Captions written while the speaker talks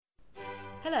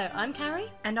Hello, I'm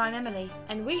Carrie, And I'm Emily.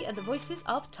 and we are the voices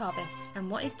of Tarbis. And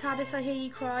what is TARDIS, I hear you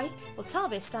cry? Well,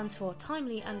 Tarbis stands for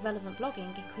Timely and Relevant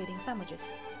Blogging, including sandwiches.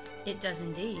 It does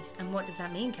indeed. And what does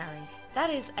that mean, Carrie?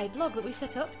 That is a blog that we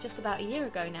set up just about a year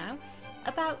ago now,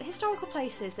 about historical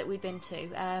places that we'd been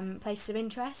to, places of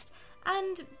interest,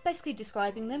 and basically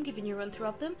describing them, giving you a run-through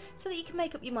of them, so that you can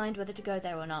make up your mind whether to go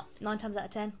there or not. 9 times out of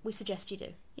 10, we suggest you do.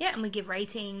 Yeah, and we give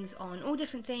ratings on all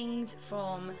different things,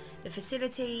 from the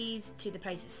facilities, to the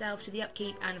place itself, to the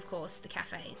upkeep, and of course, the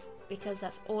cafes. Because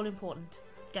that's all important.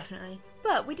 Definitely.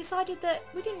 But we decided that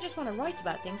we didn't just want to write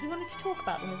about things, we wanted to talk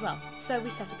about them as well. So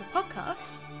we set up a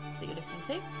podcast that you're listening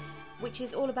to, which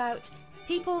is all about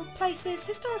people, places,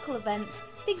 historical events,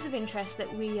 things of interest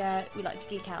that we like to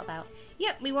geek out about.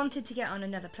 Yep, we wanted to get on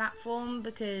another platform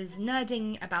because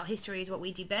nerding about history is what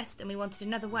we do best, and we wanted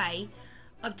another way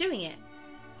of doing it.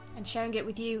 And sharing it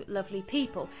with you lovely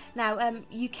people. Now,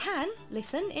 you can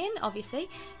listen in, obviously.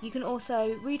 You can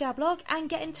also read our blog and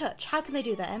get in touch. How can they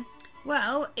do that, Em?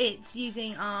 Well, it's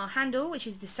using our handle, which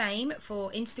is the same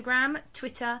for Instagram,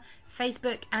 Twitter,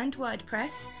 Facebook and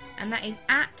WordPress, and that is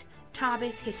at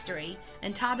Tarbis History.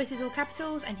 And Tarbis is all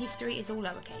capitals and history is all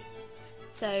lowercase.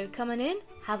 So come on in,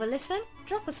 have a listen,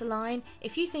 drop us a line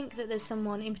if you think that there's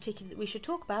someone in particular that we should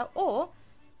talk about, or,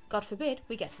 God forbid,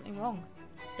 we get something wrong.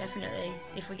 Definitely,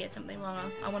 if we get something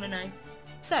wrong, I want to know.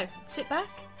 So, sit back,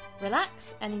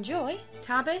 relax and enjoy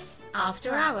Tarbis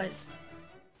After Hours.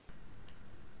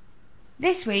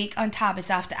 This week on Tarbis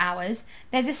After Hours,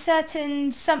 there's a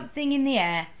certain something in the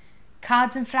air.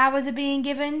 Cards and flowers are being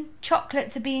given,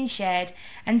 chocolates are being shared,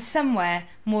 and somewhere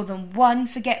more than one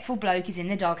forgetful bloke is in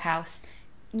the doghouse.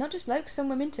 Not just blokes, some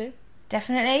women too.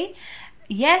 Definitely.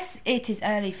 Yes, it is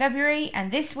early February,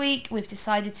 and this week we've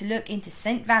decided to look into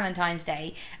St. Valentine's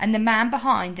Day and the man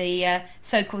behind the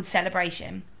so-called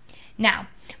celebration. Now,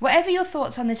 whatever your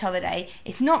thoughts on this holiday,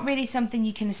 it's not really something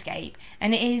you can escape,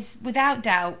 and it is, without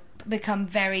doubt, become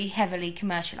very heavily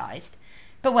commercialised.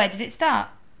 But where did it start?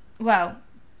 Well,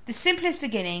 the simplest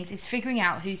beginnings is figuring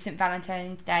out who St.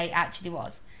 Valentine's Day actually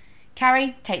was.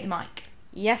 Carrie, take the mic.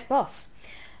 Yes, boss.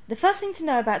 The first thing to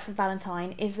know about St.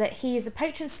 Valentine is that he is the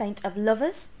patron saint of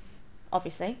lovers,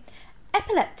 obviously,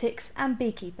 epileptics and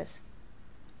beekeepers.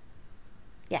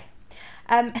 Yeah.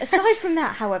 Aside from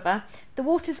that, however, the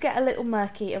waters get a little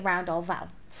murky around old Val.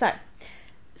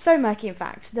 So murky, in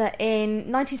fact, that in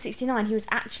 1969 he was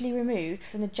actually removed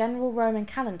from the general Roman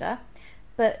calendar,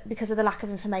 but because of the lack of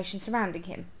information surrounding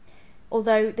him,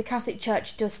 although the Catholic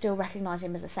Church does still recognise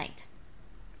him as a saint.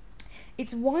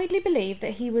 It's widely believed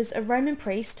that he was a Roman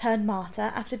priest turned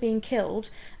martyr after being killed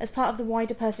as part of the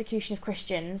wider persecution of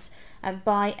Christians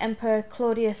by Emperor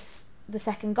Claudius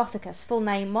II Gothicus, full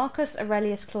name Marcus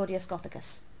Aurelius Claudius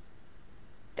Gothicus.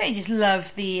 They just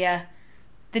love the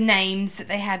names that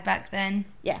they had back then.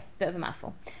 Yeah, bit of a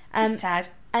mouthful. Just a tad.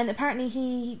 And apparently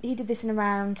he did this in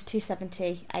around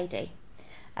 270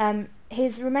 AD.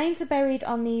 His remains were buried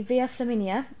on the Via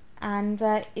Flaminia, and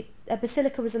a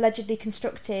basilica was allegedly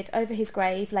constructed over his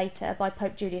grave later by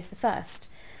Pope Julius I.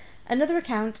 Another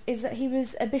account is that he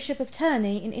was a bishop of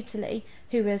Terni in Italy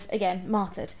who was, again,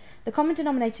 martyred. The common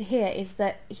denominator here is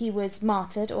that he was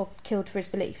martyred or killed for his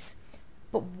beliefs.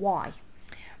 But why?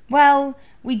 Well,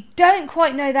 we don't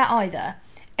quite know that either.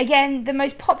 Again, the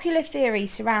most popular theory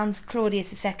surrounds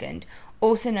Claudius II,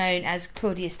 also known as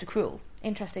Claudius the Cruel.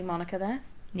 Interesting moniker there.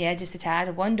 Yeah, just a tad.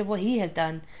 I wonder what he has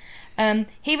done.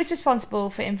 He was responsible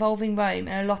for involving Rome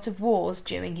in a lot of wars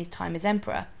during his time as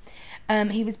emperor.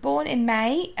 He was born in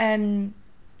May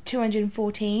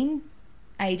 214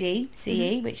 AD,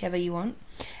 CE, whichever you want,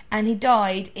 and he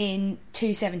died in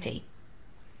 270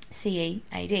 CE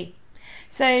AD.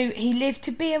 So he lived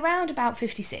to be around about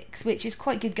 56, which is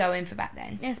quite good going for back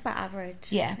then. Yeah, it's about average.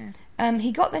 Yeah.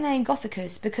 He got the name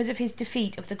Gothicus because of his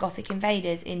defeat of the Gothic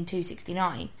invaders in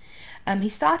 269. He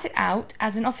started out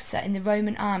as an officer in the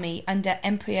Roman army under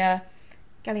Emperor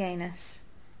Gallienus.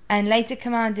 and later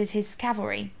commanded his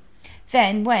cavalry.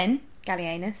 Then, when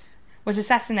Gallienus was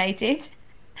assassinated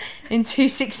in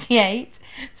 268...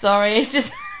 Sorry, it's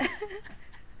just...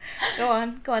 Go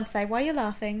on, say why you're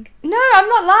laughing. No, I'm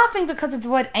not laughing because of the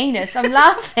word anus. I'm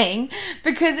laughing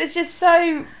because it's just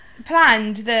so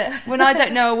planned that when I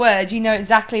don't know a word, you know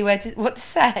exactly what to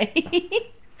say.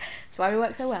 That's why we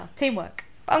work so well. Teamwork.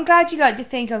 I'm glad you like to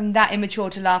think I'm that immature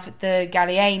to laugh at the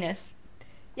Gallienus.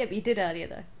 Yeah, but you did earlier,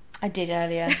 though. I did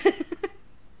earlier.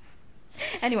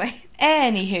 Anyway.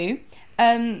 Anywho,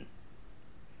 when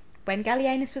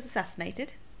Gallienus was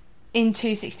assassinated in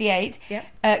 268,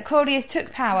 yep. Claudius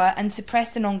took power and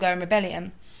suppressed an ongoing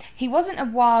rebellion. He wasn't a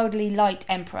wildly liked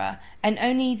emperor, and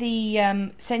only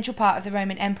the central part of the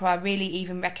Roman Empire really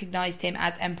even recognised him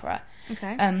as emperor.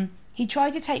 Okay. He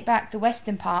tried to take back the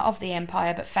western part of the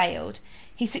empire but failed.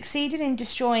 He succeeded in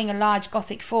destroying a large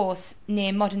Gothic force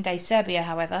near modern-day Serbia,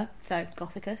 however. So,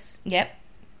 Gothicus. Yep.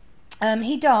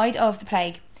 He died of the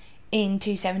plague in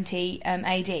 270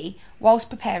 AD whilst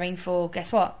preparing for,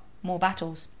 guess what, more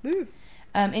battles. Woo.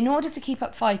 In order to keep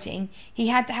up fighting, he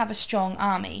had to have a strong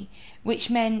army, which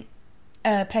meant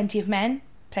plenty of men,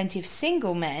 plenty of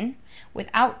single men,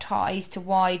 without ties to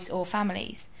wives or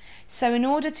families. So in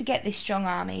order to get this strong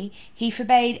army, he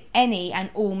forbade any and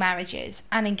all marriages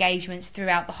and engagements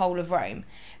throughout the whole of Rome.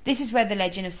 This is where the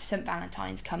legend of St.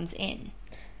 Valentine's comes in.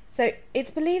 So,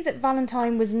 it's believed that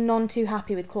Valentine was none too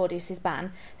happy with Claudius's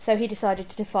ban, so he decided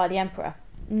to defy the emperor.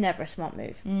 Never a smart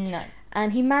move. No.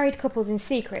 And he married couples in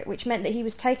secret, which meant that he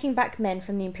was taking back men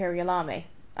from the imperial army.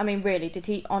 I mean, really, did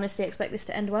he honestly expect this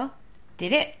to end well?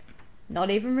 Did it? Not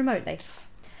even remotely.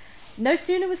 No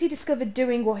sooner was he discovered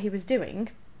doing what he was doing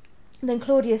than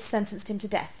Claudius sentenced him to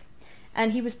death,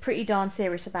 and he was pretty darn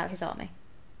serious about his army.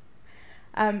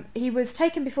 He was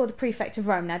taken before the prefect of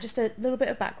Rome. Now, just a little bit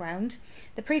of background.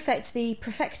 The prefect, the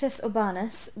Prefectus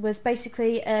Urbanus, was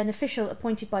basically an official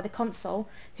appointed by the consul,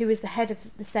 who was the head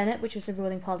of the Senate, which was the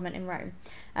ruling parliament in Rome,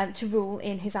 to rule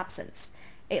in his absence.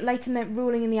 It later meant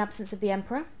ruling in the absence of the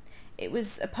emperor. It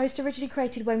was a post originally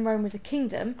created when Rome was a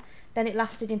kingdom, then it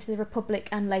lasted into the Republic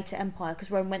and later Empire,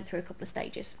 because Rome went through a couple of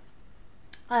stages.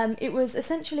 It was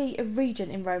essentially a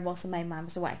regent in Rome whilst the main man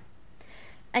was away.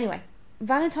 Anyway,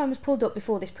 Valentine was pulled up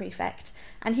before this prefect,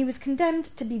 and he was condemned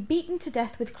to be beaten to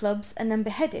death with clubs and then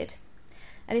beheaded.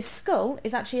 And his skull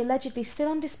is actually allegedly still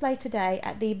on display today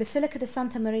at the Basilica di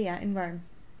Santa Maria in Rome.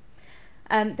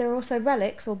 There are also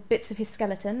relics or bits of his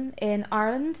skeleton in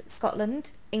Ireland,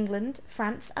 Scotland, England,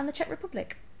 France, and the Czech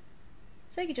Republic.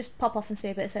 So you could just pop off and see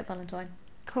a bit of St. Valentine.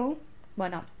 Cool. Why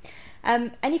not?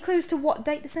 Any clues to what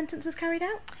date the sentence was carried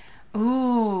out?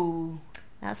 Ooh.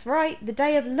 That's right. The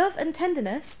Day of Love and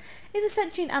Tenderness is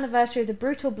essentially an anniversary of the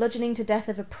brutal bludgeoning to death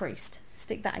of a priest.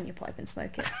 Stick that in your pipe and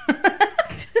smoke it.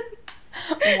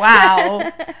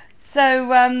 Wow.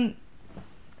 So,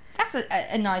 that's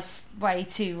a nice way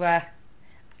to...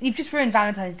 You've just ruined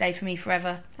Valentine's Day for me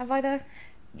forever. Have I, though?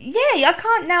 Yeah, I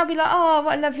can't now be like, oh,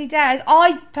 what a lovely day.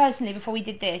 I personally, before we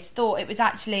did this, thought it was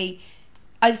actually...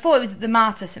 I thought it was the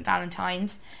martyr St.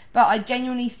 Valentine's, but I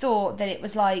genuinely thought that it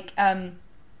was like...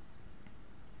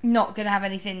 not going to have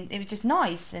anything. It was just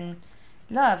nice and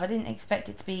love. I didn't expect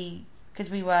it to be, because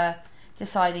we were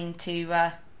deciding to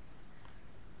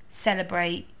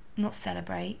not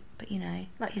celebrate, but you know,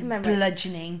 like his commemorate.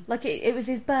 bludgeoning. Like it was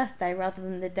his birthday rather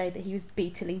than the day that he was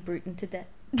brutally beaten to death.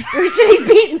 Brutally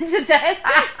beaten to death.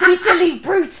 Brutally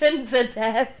brutal to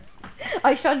death.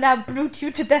 I shall now brute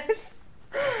you to death.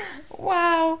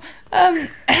 Wow.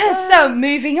 So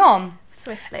moving on.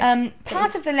 Swiftly.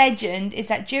 Part of the legend is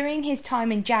that during his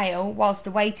time in jail, whilst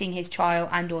awaiting his trial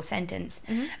and or sentence,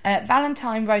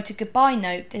 Valentine wrote a goodbye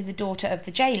note to the daughter of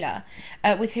the jailer,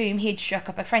 with whom he had struck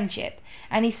up a friendship,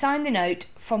 and he signed the note,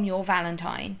 "From your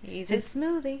Valentine." He's a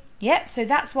smoothie. Yep, so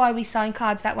that's why we sign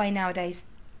cards that way nowadays.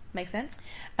 Makes sense.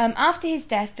 After his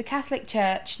death, the Catholic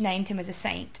Church named him as a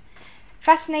saint.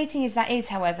 Fascinating as that is,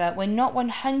 however, we're not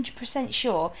 100%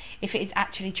 sure if it is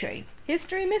actually true.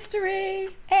 History mystery!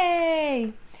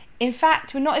 Hey! In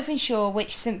fact, we're not even sure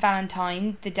which St.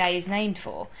 Valentine the day is named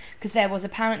for, because there was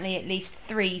apparently at least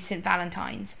 3 St.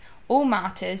 Valentines, all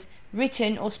martyrs,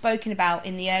 written or spoken about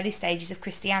in the early stages of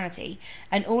Christianity,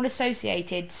 and all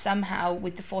associated somehow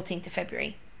with the 14th of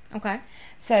February. Okay.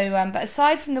 So, but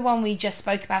aside from the one we just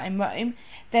spoke about in Rome,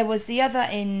 there was the other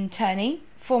in Terni,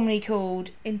 formerly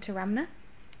called Interamna,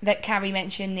 that Carrie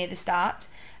mentioned near the start,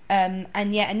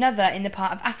 and yet another in the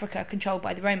part of Africa controlled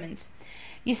by the Romans.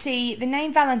 You see, the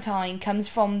name Valentine comes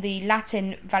from the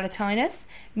Latin Valentinus,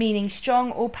 meaning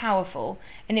strong or powerful,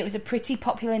 and it was a pretty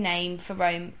popular name for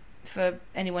Rome, for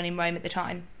anyone in Rome at the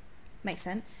time. Makes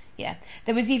sense. Yeah.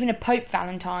 There was even a Pope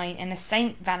Valentine and a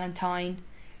Saint Valentine.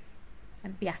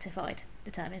 And beatified,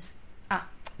 the term is.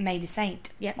 Made a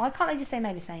saint. Yeah. Why can't they just say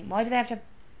made a saint? Why do they have to...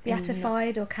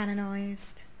 Beatified or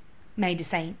canonised. Made a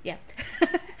saint. Yeah.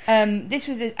 This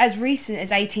was as recent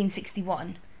as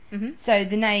 1861. Mm-hmm. So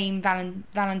the name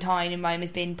Valentine in Rome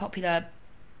has been popular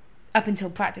up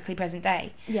until practically present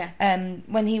day. Yeah.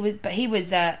 He was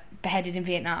beheaded in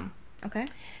Vietnam. Okay.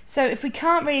 So if we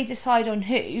can't really decide on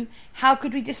who, how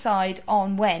could we decide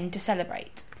on when to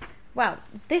celebrate? Well,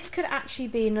 this could actually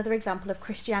be another example of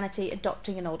Christianity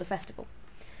adopting an older festival.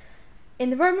 In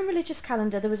the Roman religious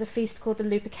calendar, there was a feast called the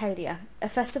Lupercalia, a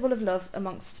festival of love,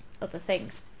 amongst other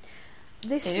things.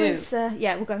 This Ew. was,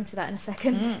 we'll go into that in a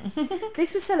second.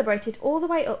 This was celebrated all the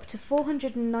way up to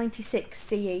 496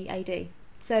 CE AD,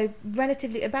 so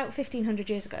relatively about 1500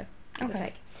 years ago, give or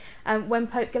take, when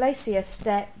Pope Gelasius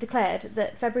declared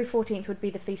that February 14th would be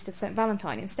the feast of St.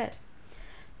 Valentine instead.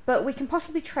 But we can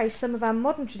possibly trace some of our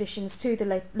modern traditions to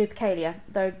the Lupercalia,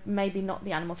 though maybe not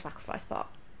the animal sacrifice part.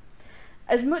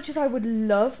 As much as I would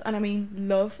love, and I mean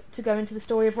love, to go into the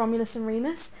story of Romulus and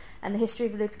Remus and the history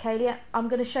of the Lupercalia, I'm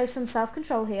going to show some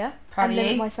self-control here and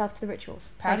limit myself to the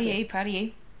rituals. Proud of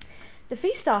you. The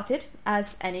feast started,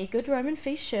 as any good Roman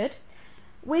feast should,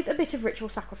 with a bit of ritual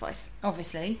sacrifice.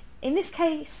 Obviously. In this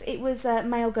case, it was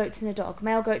male goats and a dog.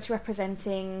 Male goats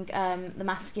representing the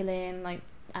masculine,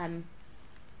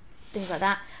 things like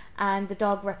that, and the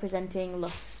dog representing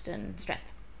lust and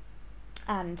strength.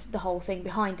 And the whole thing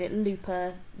behind it,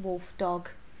 Luper, wolf, dog.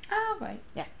 Oh, right.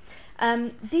 Yeah.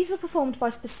 These were performed by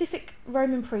specific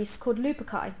Roman priests called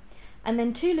Luperci, and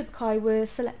then 2 Luperci were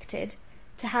selected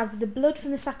to have the blood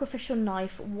from the sacrificial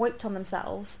knife wiped on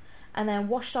themselves and then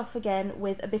washed off again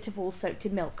with a bit of wool soaked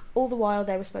in milk. All the while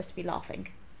they were supposed to be laughing.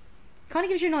 Kind of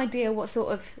gives you an idea what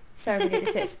sort of ceremony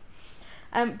this is.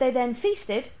 They then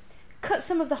feasted, cut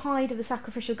some of the hide of the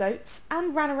sacrificial goats,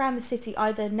 and ran around the city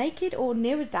either naked or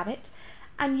near as damn it,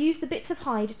 and used the bits of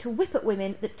hide to whip at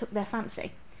women that took their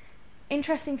fancy.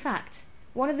 Interesting fact,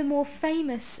 one of the more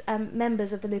famous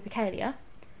members of the Lupercalia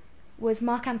was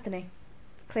Mark Antony,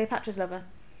 Cleopatra's lover.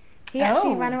 He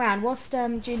actually ran around, whilst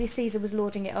Julius Caesar was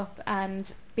lording it up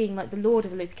and being like the lord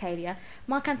of the Lupercalia,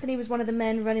 Mark Antony was one of the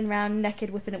men running around naked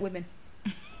whipping at women.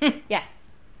 Yeah.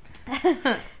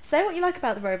 Say what you like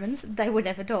about the Romans, they were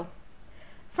never dull.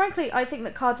 Frankly, I think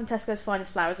that Cards and Tesco's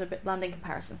finest flowers are a bit bland in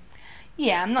comparison.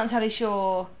 Yeah, I'm not entirely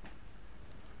sure.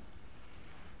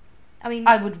 I mean,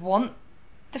 I would want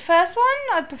the first one.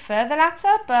 I'd prefer the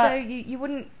latter, but... So you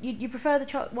wouldn't... You prefer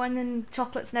the wine and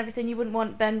chocolates and everything. You wouldn't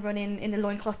want Ben running in a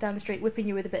loincloth down the street whipping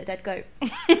you with a bit of dead goat. I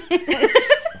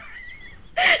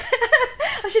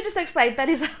should just explain, Ben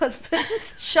is a husband.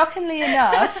 Shockingly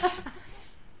enough,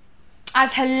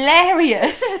 as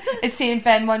hilarious as seeing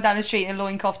Ben run down the street in a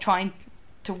loincloth trying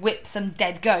to whip some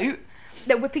dead goat...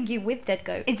 No, whipping you with dead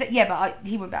goat. Yeah, but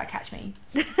he wouldn't be able to catch me.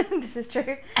 This is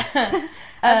true. But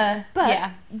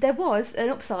yeah, there was an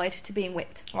upside to being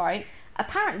whipped. Right.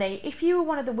 Apparently, if you were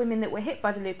one of the women that were hit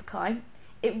by the Luperci,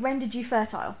 it rendered you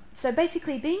fertile. So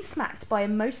basically, being smacked by a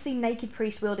mostly naked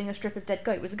priest wielding a strip of dead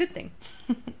goat was a good thing.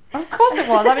 Of course it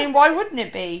was. I mean, why wouldn't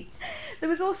it be? There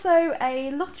was also a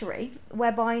lottery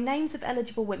whereby names of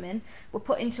eligible women were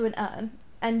put into an urn,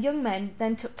 and young men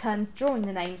then took turns drawing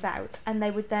the names out, and they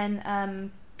would then,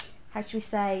 how should we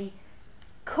say,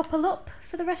 couple up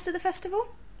for the rest of the festival.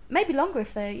 Maybe longer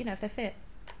if they're, if they're fit.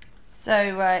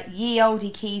 So, ye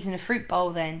oldie keys in a fruit bowl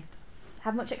then.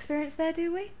 Have much experience there,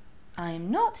 do we? I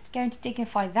am not going to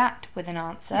dignify that with an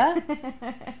answer.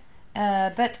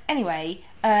 But anyway,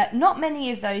 not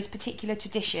many of those particular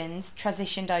traditions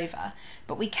transitioned over,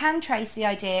 but we can trace the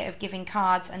idea of giving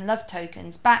cards and love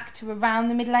tokens back to around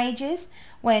the Middle Ages,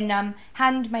 when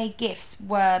handmade gifts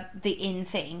were the in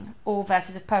thing, or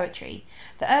verses of poetry.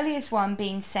 The earliest one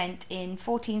being sent in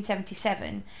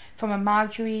 1477 from a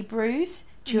Marjorie Bruce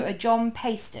to a John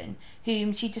Paston,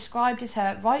 whom she described as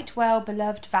her right well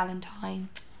beloved Valentine.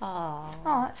 Oh,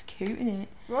 that's cute, isn't it?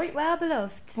 Right well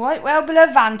beloved. Right well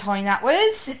beloved Valentine, that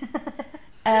was.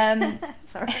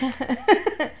 Sorry.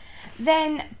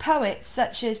 Then poets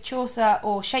such as Chaucer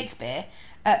or Shakespeare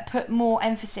put more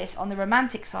emphasis on the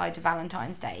romantic side of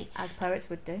Valentine's Day. As poets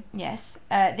would do. Yes.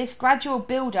 This gradual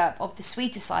build-up of the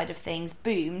sweeter side of things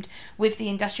boomed with the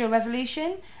Industrial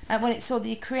Revolution, when it saw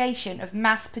the creation of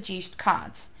mass-produced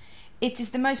cards. It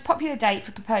is the most popular date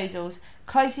for proposals,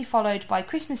 closely followed by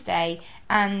Christmas Day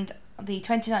and the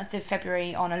 29th of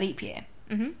February on a leap year.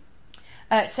 Mm-hmm.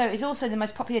 So it's also the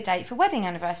most popular date for wedding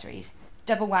anniversaries.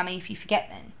 Double whammy if you forget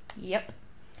then. Yep.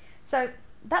 So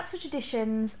that's the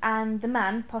traditions and the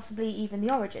man, possibly even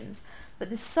the origins. But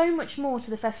there's so much more to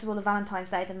the festival of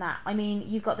Valentine's Day than that. I mean,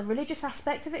 you've got the religious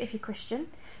aspect of it if you're Christian.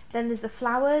 Then there's the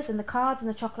flowers and the cards and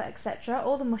the chocolate, etc.,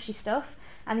 all the mushy stuff,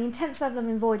 and the intense level of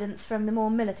avoidance from the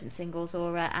more militant singles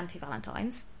or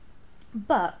anti-Valentines.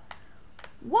 But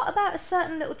what about a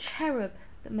certain little cherub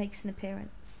that makes an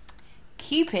appearance?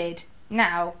 Cupid.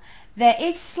 Now, there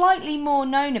is slightly more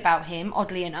known about him,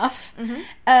 oddly enough.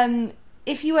 Mm-hmm.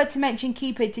 If you were to mention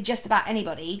Cupid to just about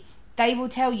anybody, they will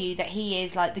tell you that he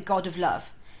is like the god of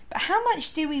love. But how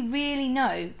much do we really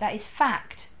know that is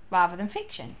fact rather than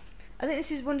fiction? I think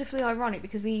this is wonderfully ironic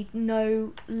because we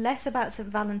know less about St.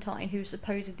 Valentine, who's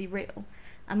supposedly real,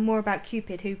 and more about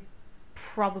Cupid, who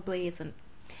probably isn't.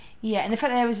 Yeah, and the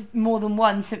fact that there was more than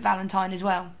one St. Valentine as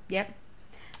well. Yep.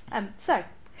 So,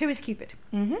 who is Cupid?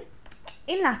 Mm-hmm.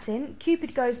 In Latin,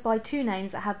 Cupid goes by two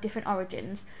names that have different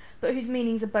origins, but whose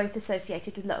meanings are both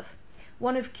associated with love.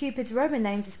 One of Cupid's Roman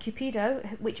names is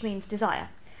Cupido, which means desire.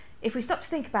 If we stop to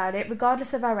think about it,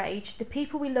 regardless of our age, the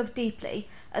people we love deeply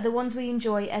are the ones we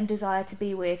enjoy and desire to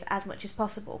be with as much as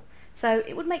possible. So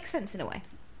it would make sense in a way.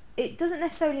 It doesn't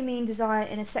necessarily mean desire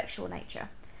in a sexual nature.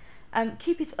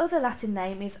 Cupid's other Latin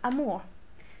name is Amor.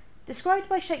 Described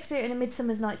by Shakespeare in A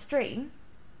Midsummer Night's Dream,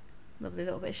 lovely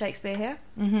little bit of Shakespeare here,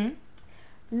 Mm-hmm.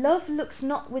 love looks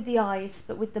not with the eyes,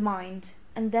 but with the mind,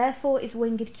 and therefore is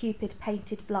winged Cupid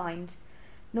painted blind.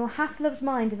 Nor hath love's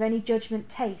mind of any judgment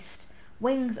taste,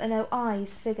 wings are no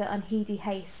eyes, figure unheedy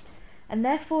haste, and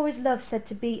therefore is love said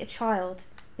to be a child,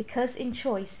 because in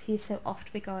choice he is so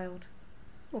oft beguiled.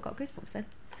 Oh, got goosebumps then.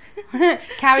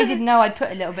 Carrie didn't know I'd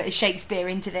put a little bit of Shakespeare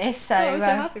into this, so... I'm so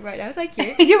happy right now, thank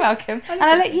you. You're welcome. And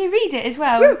I'll let you read it as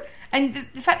well. Woo! And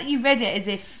the fact that you read it as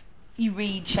if you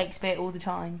read Shakespeare all the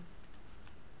time.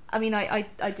 I mean, I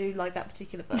do like that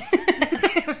particular verse.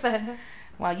 In fairness.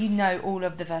 Well, you know all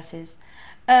of the verses.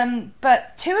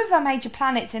 But two of our major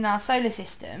planets in our solar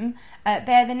system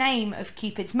bear the name of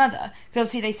Cupid's mother, because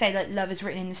obviously they say that love is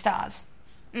written in the stars.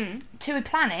 Mm. Two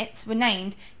planets were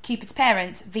named Cupid's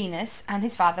parents, Venus, and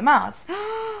his father, Mars.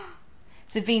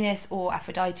 So Venus or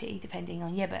Aphrodite, depending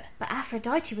on year. But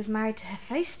Aphrodite was married to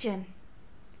Hephaestion.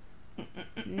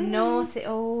 Naughty,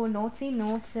 oh, naughty,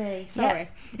 naughty. Sorry.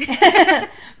 Yep.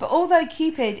 But although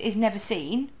Cupid is never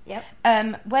seen, Yep.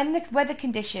 when the weather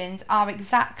conditions are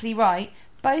exactly right,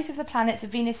 both of the planets of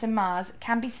Venus and Mars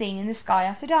can be seen in the sky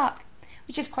after dark,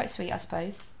 which is quite sweet, I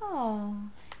suppose. Oh.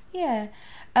 Yeah.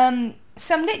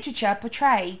 Some literature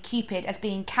portray Cupid as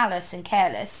being callous and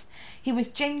careless. He was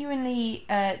generally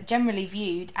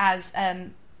viewed as...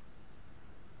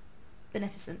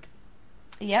 Beneficent.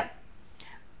 Yep.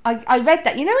 I read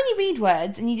that. You know when you read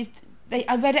words and you just...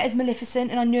 I read it as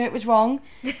Maleficent and I knew it was wrong,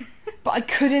 but I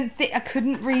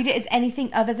couldn't read it as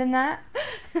anything other than that.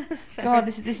 God,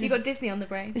 this is... You got Disney on the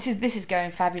brain. This is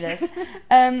going fabulous.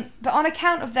 But on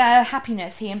account of their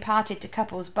happiness, he imparted to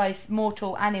couples both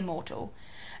mortal and immortal.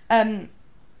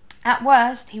 At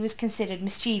worst, he was considered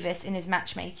mischievous in his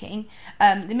matchmaking.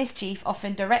 The mischief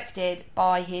often directed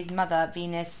by his mother,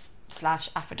 Venus /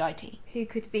 Aphrodite. Who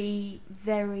could be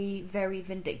very, very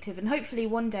vindictive. And hopefully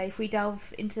one day, if we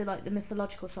delve into like the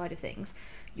mythological side of things,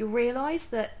 you'll realise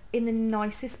that in the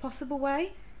nicest possible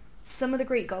way, some of the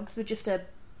Greek gods were just a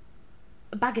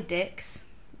bag of dicks,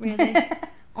 really.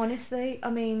 Honestly. I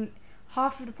mean,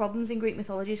 half of the problems in Greek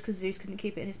mythology is because Zeus couldn't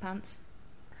keep it in his pants.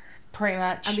 Pretty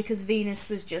much. And because Venus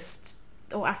was just...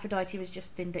 or Aphrodite was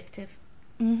just vindictive.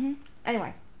 Mm-hmm.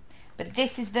 Anyway. But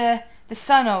this is the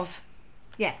son of...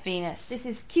 Yeah. Venus. This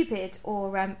is Cupid,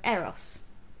 or Eros.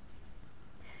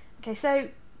 Okay, so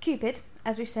Cupid,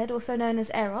 as we've said, also known as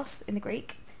Eros in the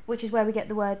Greek, which is where we get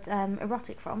the word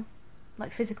erotic from,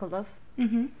 like physical love.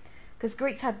 Mm-hmm. Because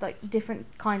Greeks had like different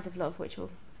kinds of love, which we'll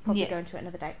probably Yes. go into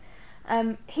another day.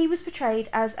 He was portrayed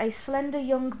as a slender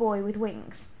young boy with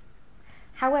wings.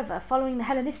 However, following the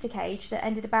Hellenistic age that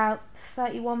ended about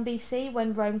 31 BC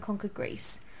when Rome conquered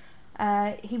Greece,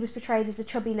 he was portrayed as the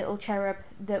chubby little cherub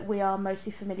that we are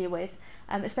mostly familiar with,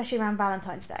 especially around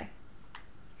Valentine's Day.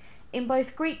 In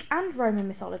both Greek and Roman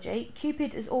mythology,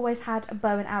 Cupid has always had a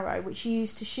bow and arrow, which he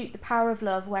used to shoot the power of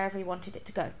love wherever he wanted it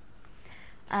to go.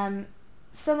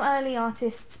 Some early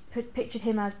artists pictured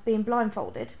him as being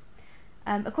blindfolded.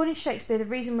 According to Shakespeare, the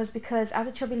reason was because, as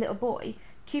a chubby little boy,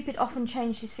 Cupid often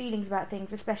changed his feelings about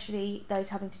things, especially those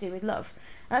having to do with love.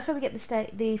 And that's where we get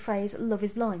the phrase, love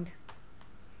is blind.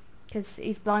 Because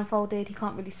he's blindfolded, he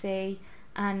can't really see,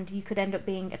 and you could end up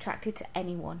being attracted to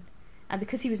anyone. And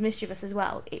because he was mischievous as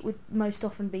well, it would most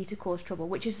often be to cause trouble,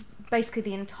 which is basically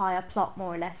the entire plot,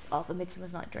 more or less, of A Midsummer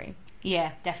Night's Dream.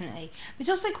 Yeah, definitely. But it's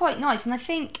also quite nice, and I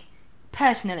think,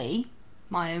 personally,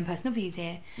 my own personal views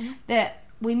here, that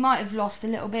we might have lost a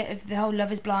little bit of the whole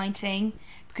Love is Blind thing,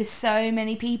 because so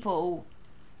many people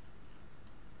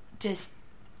just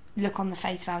look on the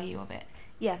face value of it.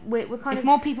 Yeah, we're kind of... If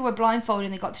more people were blindfolded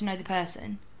and they got to know the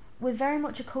person... We're very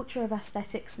much a culture of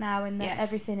aesthetics now, in that Yes.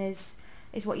 everything is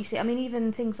what you see. I mean,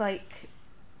 even things like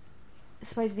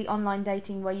supposedly online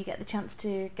dating, where you get the chance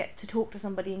to get to talk to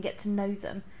somebody and get to know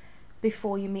them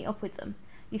before you meet up with them.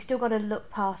 You've still got to look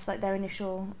past like their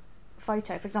initial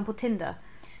photo. For example, Tinder.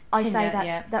 I say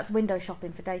that's window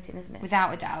shopping for dating, isn't it?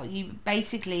 Without a doubt. You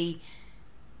basically...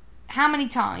 How many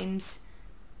times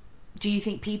do you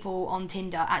think people on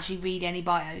Tinder actually read any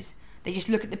bios? They just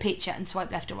look at the picture and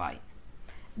swipe left or right.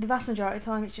 The vast majority of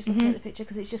the time, it's just looking at the picture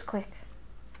because it's just quick.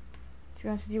 To be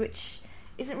honest with you, which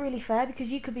isn't really fair, because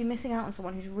you could be missing out on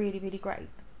someone who's really, really great.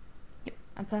 Yep.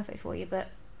 and perfect for you, but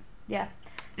yeah.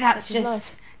 That's such is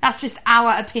life. just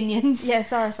our opinions. Yeah,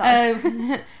 sorry.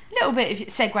 Little bit of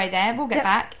segue there. We'll get Yep,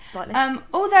 back. slightly.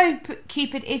 Although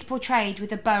Cupid is portrayed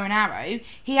with a bow and arrow,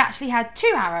 he actually had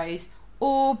 2 arrows,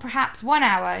 or perhaps 1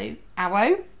 arrow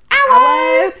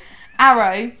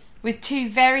with 2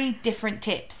 very different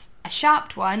tips: a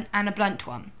sharp one and a blunt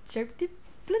one. Sharp tip,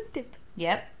 blunt tip.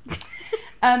 Yep.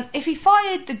 If he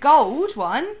fired the gold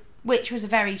one, which was a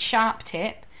very sharp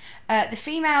tip, the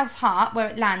female's heart, where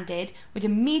it landed, would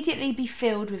immediately be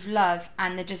filled with love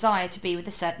and the desire to be with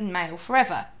a certain male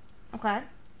forever. Okay.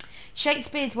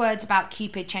 Shakespeare's words about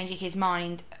Cupid changing his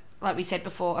mind, like we said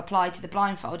before, applied to the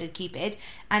blindfolded Cupid,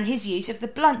 and his use of the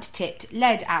blunt-tipped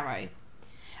lead arrow.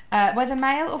 Whether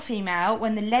male or female,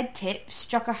 when the lead tip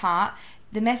struck a heart,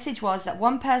 the message was that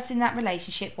one person in that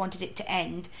relationship wanted it to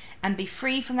end and be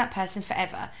free from that person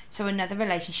forever, so another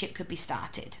relationship could be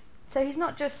started. So he's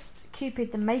not just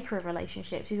Cupid the maker of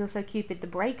relationships, he's also Cupid the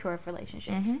breaker of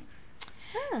relationships. Mm-hmm.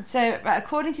 Ah. So,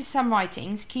 according to some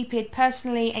writings, Cupid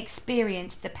personally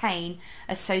experienced the pain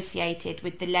associated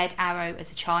with the lead arrow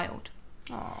as a child.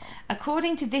 Aww.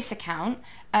 According to this account,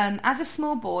 as a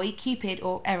small boy, Cupid,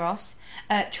 or Eros,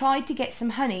 tried to get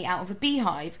some honey out of a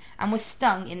beehive and was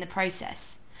stung in the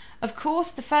process. Of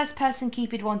course, the first person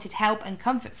Cupid wanted help and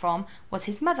comfort from was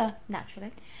his mother.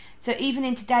 Naturally. So even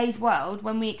in today's world,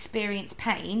 when we experience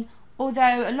pain,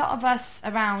 although a lot of us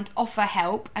around offer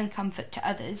help and comfort to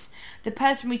others, the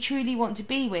person we truly want to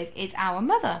be with is our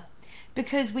mother,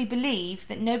 because we believe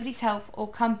that nobody's help or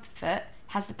comfort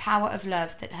has the power of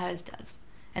love that hers does,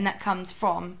 and that comes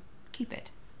from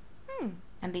Cupid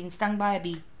and being stung by a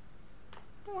bee.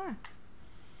 Oh, wow.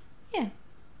 Yeah.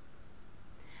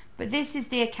 But this is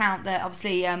the account that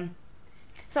obviously...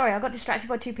 Sorry, I got distracted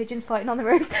by 2 pigeons fighting on the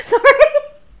roof. Sorry.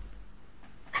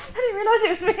 I didn't realise it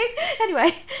was me.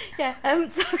 Anyway, yeah,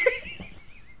 sorry.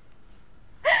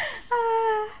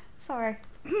 Sorry.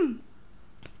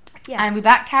 Yeah. And we're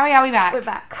back, Carrie, are we back? We're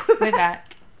back. We're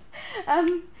back.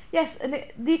 Yes, and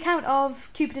the account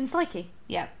of Cupid and Psyche.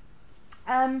 Yeah.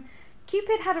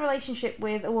 Cupid had a relationship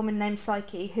with a woman named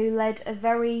Psyche who led a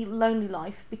very lonely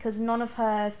life because none of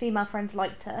her female friends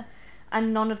liked her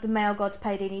and none of the male gods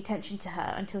paid any attention to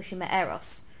her until she met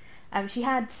Eros. She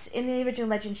had, in the original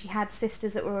legend, she had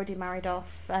sisters that were already married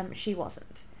off. She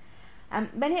wasn't.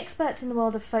 Many experts in the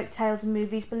world of folk tales and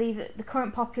movies believe that the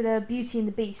current popular Beauty and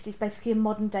the Beast is basically a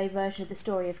modern-day version of the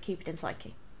story of Cupid and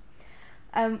Psyche.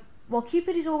 While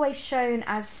Cupid is always shown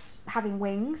as having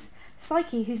wings,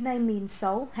 Psyche, whose name means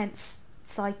soul, hence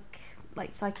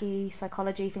psyche,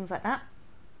 psychology, things like that,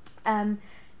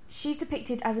 she's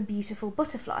depicted as a beautiful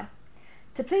butterfly.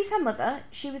 To please her mother,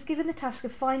 she was given the task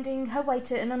of finding her way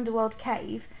to an underworld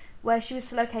cave where she was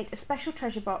to locate a special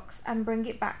treasure box and bring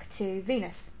it back to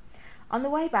Venus. On the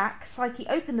way back, Psyche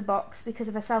opened the box because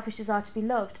of her selfish desire to be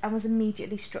loved and was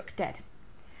immediately struck dead.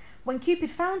 When Cupid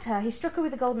found her, he struck her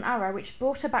with a golden arrow which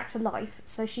brought her back to life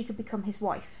so she could become his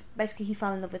wife. Basically, he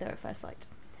fell in love with her at first sight.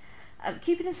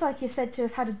 Cupid and Psyche are said to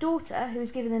have had a daughter who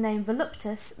was given the name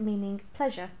Voluptus, meaning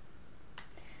pleasure.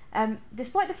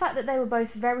 Despite the fact that they were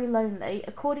both very lonely,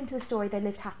 according to the story, they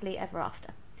lived happily ever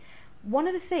after. One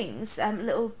of the things, a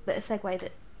little bit of segue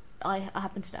that I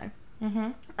happen to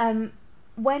know,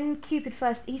 when Cupid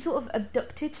first, he sort of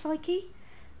abducted Psyche,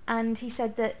 and he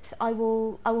said that I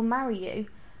will marry you,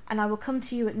 and I will come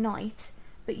to you at night,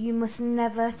 but you must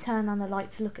never turn on the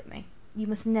light to look at me. You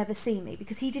must never see me,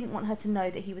 because he didn't want her to know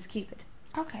that he was Cupid.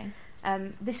 Okay.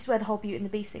 This is where the whole Beauty and the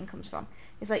Beast thing comes from.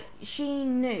 It's like, she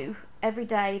knew every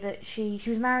day that she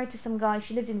was married to some guy,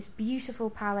 she lived in this beautiful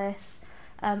palace,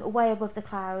 way above the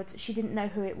clouds, she didn't know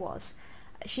who it was.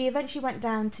 She eventually went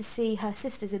down to see her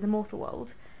sisters in the mortal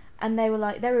world, and they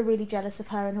were really jealous of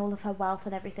her and all of her wealth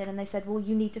and everything, and they said, well,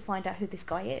 you need to find out who this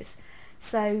guy is.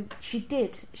 So she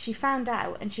did. She found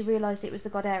out, and she realised it was the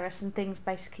god Eros, and things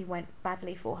basically went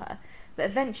badly for her. But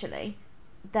eventually,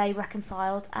 they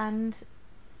reconciled and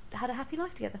had a happy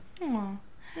life together. Aww.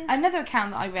 Yeah. Another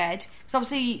account that I read, because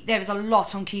obviously there was a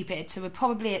lot on Cupid, so we're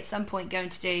probably at some point going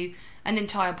to do an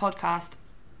entire podcast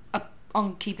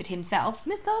on Cupid himself.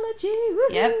 Mythology,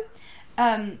 woohoo! Yep.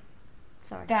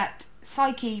 Sorry. That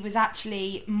Psyche was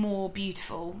actually more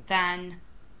beautiful than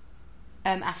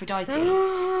Aphrodite.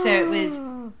 So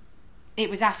it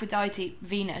was Aphrodite,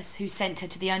 Venus, who sent her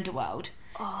to the underworld.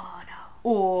 Oh no.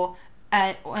 Or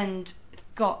and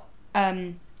got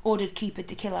ordered Cupid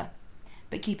to kill her,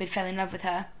 but Cupid fell in love with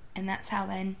her, and that's how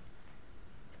then.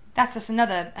 That's just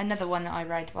another one that I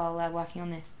read while working on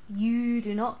this. You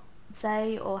do not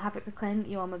say or have it proclaimed that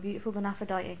you are more beautiful than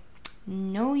Aphrodite.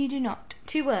 No, you do not.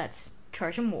 2 words: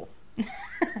 Trojan War.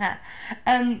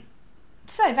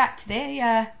 So back to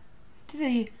the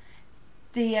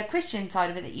Christian side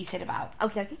of it that you said about.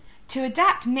 Okay. To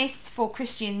adapt myths for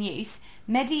Christian use,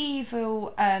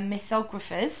 medieval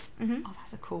mythographers. Mhm. Oh,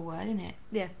 that's a cool word, isn't it?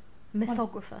 Yeah.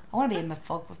 Mythographer. I want to be a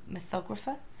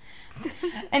mythographer.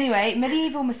 Anyway,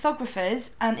 medieval mythographers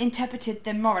interpreted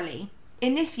them morally.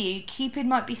 In this view, Cupid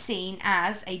might be seen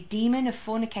as a demon of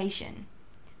fornication.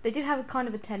 They did have a kind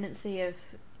of a tendency of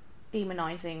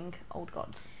demonising old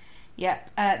gods.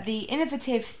 Yep. The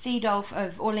innovative Theodulf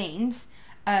of Orleans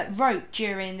wrote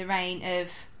during the reign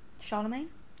of... Charlemagne?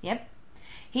 Yep.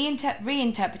 He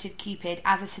reinterpreted Cupid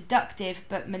as a seductive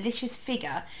but malicious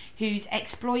figure who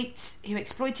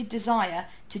exploited desire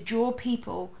to draw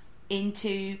people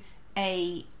into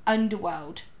a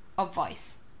underworld of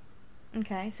vice.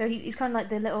 Okay, so he's kind of like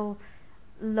the little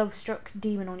love-struck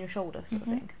demon on your shoulder sort of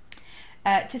thing.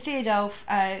 To Theodulf,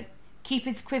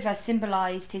 Cupid's quiver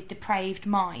symbolised his depraved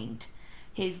mind,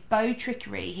 his bow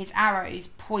trickery, his arrows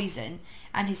poison,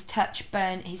 and his torch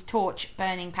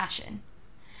burning passion.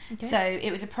 Okay. So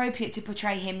it was appropriate to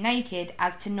portray him naked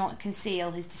as to not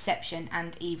conceal his deception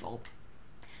and evil.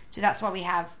 So that's why we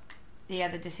have the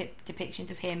other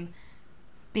depictions of him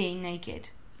being naked.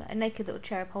 Like a naked little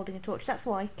cherub holding a torch. That's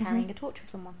why carrying a torch for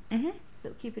someone. Mm-hmm.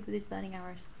 Little Cupid with his burning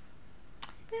arrows.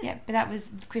 Yeah, but that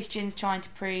was Christians trying to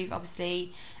prove,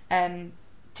 obviously, to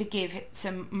give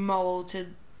some moral to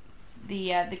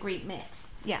the Greek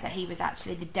myths. Yeah. That he was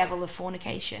actually the devil of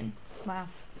fornication. Wow.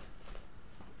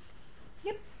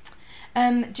 Yep.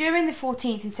 During the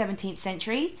 14th and 17th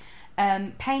century,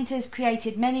 painters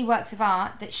created many works of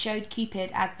art that showed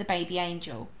Cupid as the baby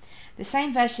angel. The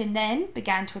same version then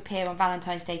began to appear on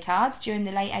Valentine's Day cards during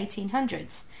the late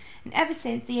 1800s. And ever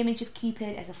since, the image of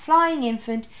Cupid as a flying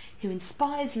infant who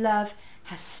inspires love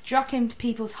has struck into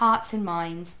people's hearts and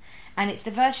minds, and it's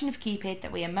the version of Cupid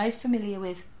that we are most familiar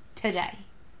with today.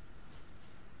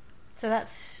 So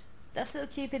that's little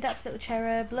Cupid, that's little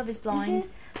cherub, love is blind.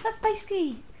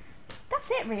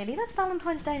 That's it really. That's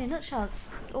Valentine's Day in a nutshell.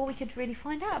 That's all we could really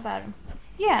find out about him.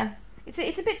 Yeah. It's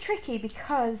a bit tricky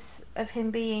because of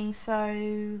him being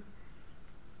so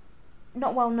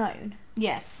not well known.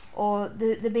 Yes. Or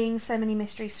there being so many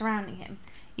mysteries surrounding him.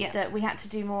 Yeah. That we had to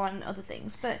do more on other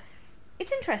things. But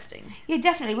it's interesting. Yeah,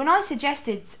 definitely. When I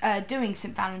suggested doing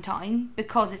St. Valentine,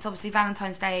 because it's obviously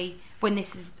Valentine's Day when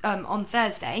this is on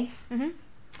Thursday,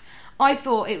 I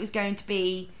thought it was going to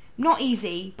be not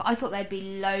easy, but I thought there'd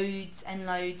be loads and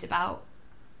loads about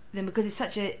them because it's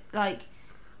such a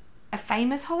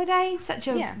famous holiday, such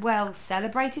a well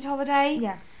celebrated holiday.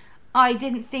 Yeah. I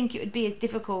didn't think it would be as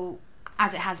difficult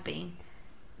as it has been.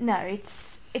 No,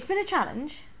 it's been a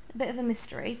challenge, a bit of a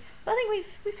mystery, but I think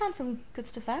we've found some good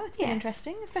stuff out. It's been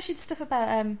interesting, especially the stuff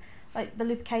about like the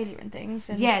Lupercalia and things.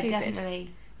 And Cupid.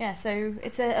 Definitely. Yeah, so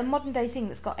it's a modern day thing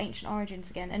that's got ancient origins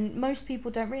again, and most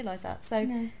people don't realise that. So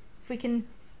if we can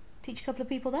teach a couple of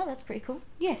people that's pretty cool.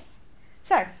 Yes.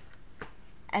 So,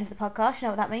 end of the podcast. You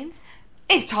know what that means?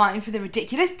 It's time for the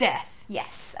ridiculous death.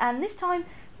 Yes, and this time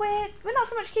we're not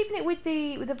so much keeping it with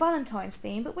the Valentine's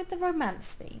theme, but with the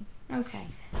romance theme. Okay.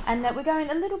 And we're going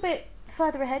a little bit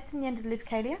further ahead than the end of the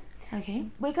Lupercalia. Okay.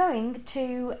 We're going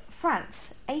to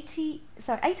France,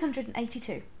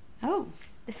 882. Oh.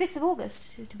 The 5th of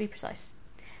August, to be precise.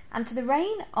 And to the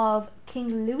reign of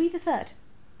King Louis III.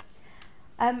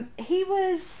 He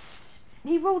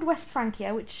ruled West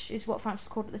Francia, which is what France was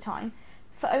called at the time,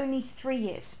 for only 3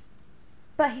 years.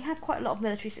 But he had quite a lot of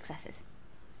military successes.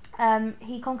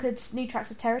 He conquered new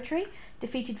tracts of territory,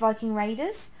 defeated Viking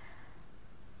raiders,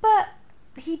 but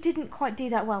he didn't quite do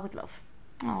that well with love.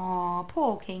 Aw,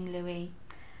 poor King Louis.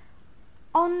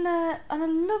 On a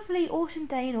lovely autumn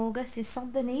day in August in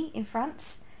Saint-Denis in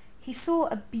France, he saw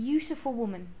a beautiful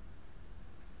woman.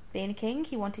 Being a king,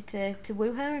 he wanted to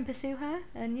woo her and pursue her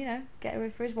and, get her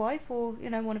for his wife or,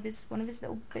 one of his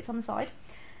little bits on the side.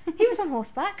 He was on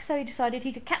horseback, so he decided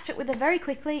he could catch up with her very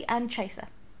quickly and chase her.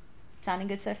 Sounding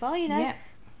good so far, Yeah.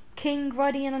 King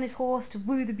riding in on his horse to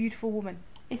woo the beautiful woman.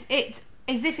 It's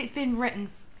as if it's been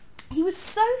written. He was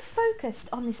so focused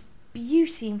on this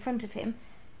beauty in front of him,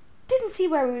 didn't see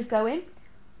where he was going,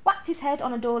 whacked his head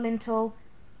on a door lintel,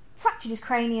 fractured his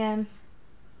cranium,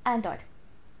 and died.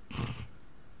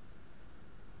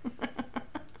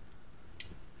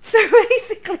 So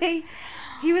basically,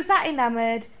 he was that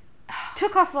enamoured,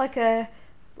 took off like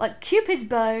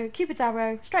Cupid's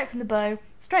arrow, straight from the bow,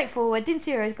 straight forward, didn't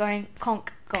see where he was going,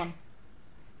 conk, gone.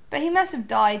 But he must have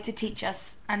died to teach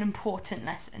us an important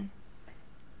lesson.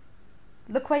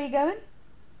 Look where you're going.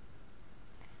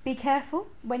 Be careful.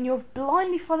 When you're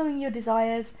blindly following your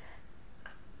desires,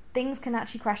 things can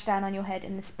actually crash down on your head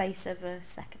in the space of a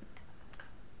second.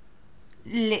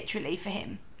 literally for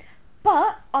him.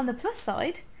 But on the plus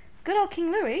side, good old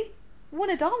King Louis won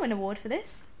a Darwin Award for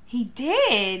this. He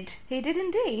did. He did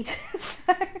indeed.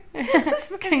 So,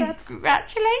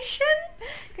 congratulations.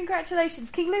 Congratulations.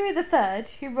 King Louis III,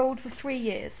 who ruled for 3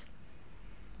 years.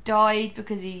 Died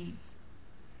because he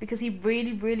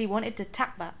really, really wanted to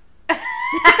tap that.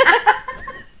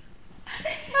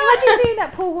 Imagine being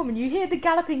that poor woman. You hear the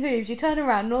galloping hooves, you turn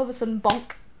around and all of a sudden,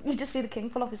 bonk, you just see the king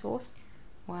fall off his horse.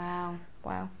 Wow.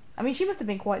 I mean, she must have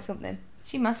been quite something.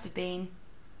 She must have been.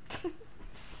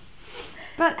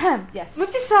 But yes,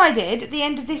 we've decided at the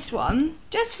end of this one,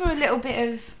 just for a bit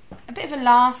of a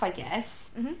laugh, I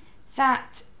guess,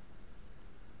 that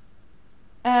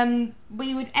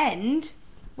we would end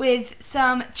with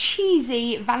some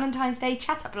cheesy Valentine's Day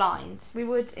chat-up lines. We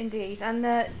would indeed, and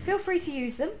feel free to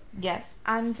use them. Yes.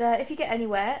 And if you get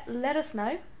anywhere, let us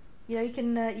know. You know,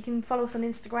 you can follow us on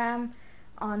Instagram,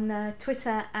 on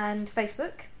Twitter and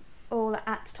Facebook, all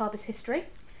at Tarbis History.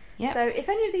 Yep. So if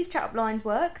any of these chat-up lines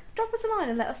work, drop us a line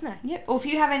and let us know. Yep. Or if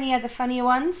you have any other funnier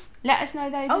ones, let us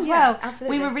know those as well.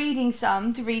 Absolutely. We were reading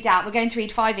some to read out. We're going to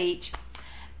read 5 each,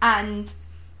 and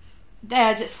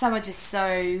some are just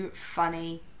so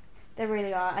funny. They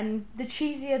really are, and the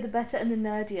cheesier the better, and the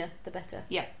nerdier the better.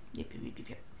 Yep.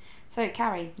 So,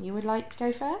 Carrie, you would like to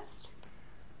go first?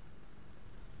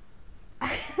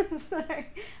 Sorry,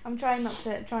 I'm trying not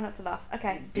to laugh.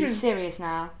 Okay. Be serious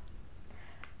now.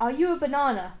 Are you a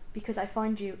banana because I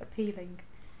find you appealing?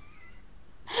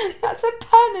 That's a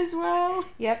pun as well.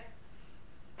 Yep.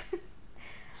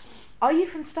 Are you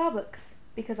from Starbucks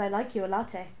because I like your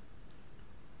latte?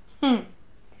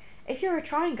 If you're a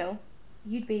triangle,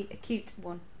 you'd be a cute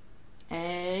one.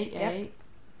 Yep.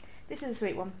 This is a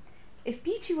sweet one. If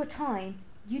beauty were time,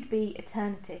 you'd be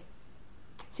eternity.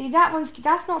 See,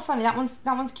 that's not funny. That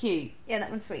one's cute. Yeah, that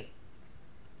one's sweet.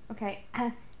 Okay.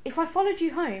 If I followed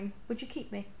you home, would you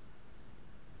keep me?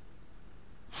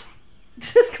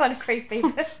 This is kind of creepy.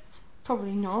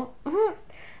 Probably not.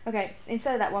 Okay,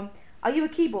 instead of that one, are you a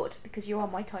keyboard because you are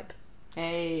my type?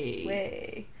 Hey.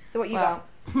 Way. So what you got?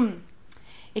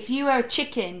 If you were a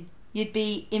chicken, you'd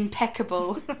be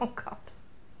impeccable. Oh God.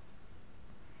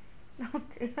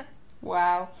 Don't do that.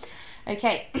 Wow.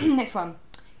 Okay, next one.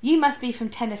 You must be from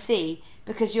Tennessee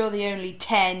because you're the only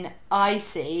 10 I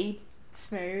see.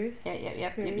 Smooth.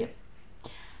 Yep.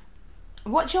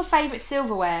 What's your favourite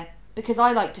silverware? Because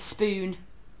I like to spoon.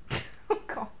 Oh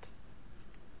God.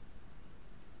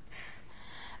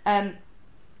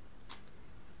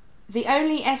 The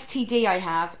only STD I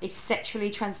have is sexually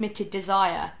transmitted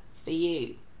desire for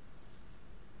you.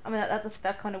 I mean,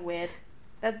 that's kind of weird.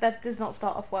 That does not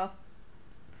start off well.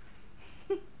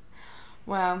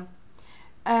 Well,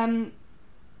 I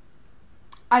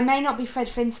may not be Fred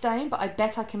Flintstone, but I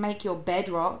bet I can make your bed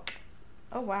rock.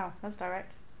 Oh wow, that's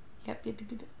direct. Yep.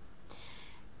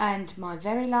 And my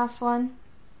very last one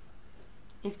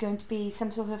is going to be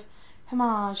some sort of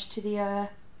homage to the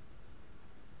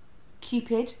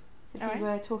Cupid that we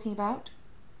were talking about.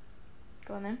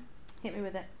 Go on then. Hit me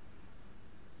with it.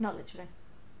 Not literally.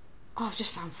 Oh, I've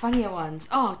just found funnier ones.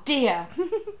 Oh dear.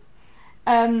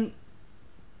 Hey,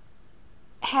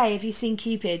 have you seen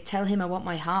Cupid? Tell him I want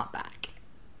my heart back.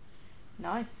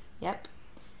 Nice. Yep.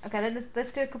 Okay,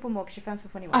 let's do a couple more because you found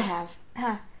some funny ones. I have.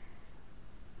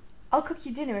 I'll cook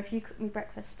you dinner if you cook me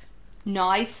breakfast.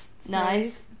 Nice.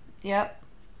 Yep.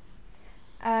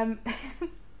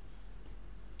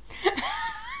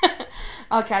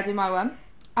 Okay, I'll do my one.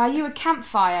 Are you a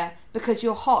campfire because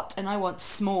you're hot and I want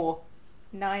s'more?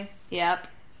 Nice. Yep.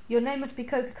 Your name must be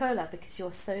Coca-Cola because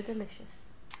you're so delicious.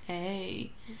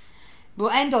 Hey. We'll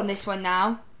end on this one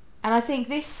now. And I think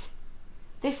this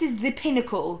is the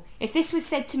pinnacle. If this was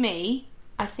said to me,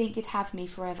 I think you'd have me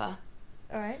forever.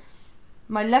 Alright.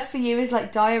 My love for you is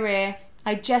like diarrhea.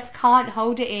 I just can't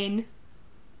hold it in.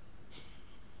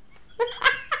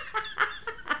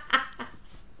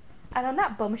 And on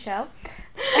that bombshell...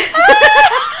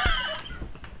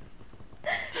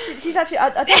 She's actually... I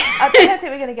don't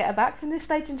think we're going to get her back from this,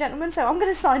 ladies and gentlemen, so I'm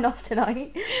going to sign off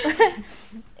tonight.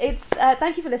 It's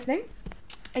thank you for listening.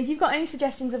 If you've got any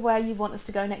suggestions of where you want us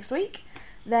to go next week,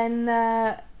 then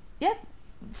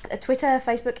Twitter,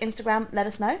 Facebook, Instagram, let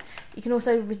us know. You can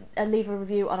also leave a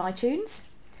review on iTunes.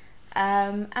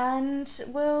 And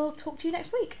we'll talk to you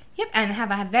next week. Yep, and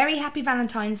have a very happy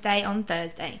Valentine's Day on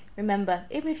Thursday. Remember,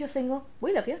 even if you're single,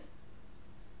 we love you.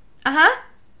 Uh-huh.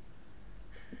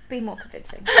 Be more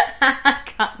convincing. I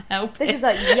can't help it. This is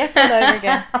like yet all over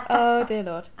again. Oh dear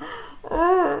Lord.